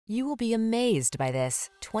You will be amazed by this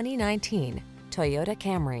 2019 Toyota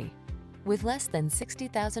Camry. With less than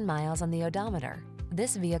 60,000 miles on the odometer,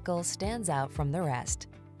 this vehicle stands out from the rest.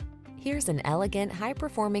 Here's an elegant,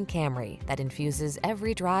 high-performing Camry that infuses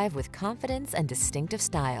every drive with confidence and distinctive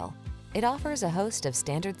style. It offers a host of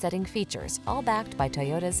standard-setting features, all backed by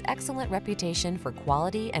Toyota's excellent reputation for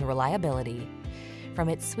quality and reliability. From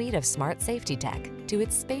its suite of smart safety tech, to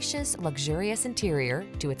its spacious, luxurious interior,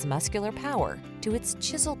 to its muscular power, to its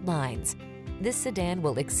chiseled lines, this sedan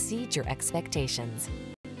will exceed your expectations.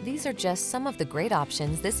 These are just some of the great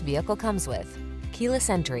options this vehicle comes with: keyless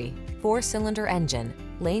entry, 4-cylinder engine,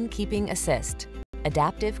 lane keeping assist,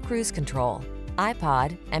 adaptive cruise control,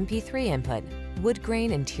 iPod, MP3 input,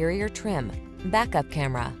 woodgrain interior trim, backup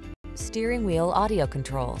camera, steering wheel audio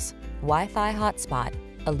controls, Wi-Fi hotspot,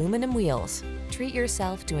 aluminum wheels. Treat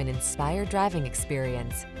yourself to an inspired driving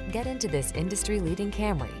experience. Get into this industry-leading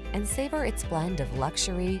Camry and savor its blend of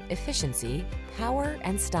luxury, efficiency, power,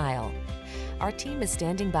 and style. Our team is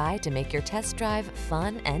standing by to make your test drive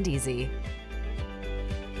fun and easy.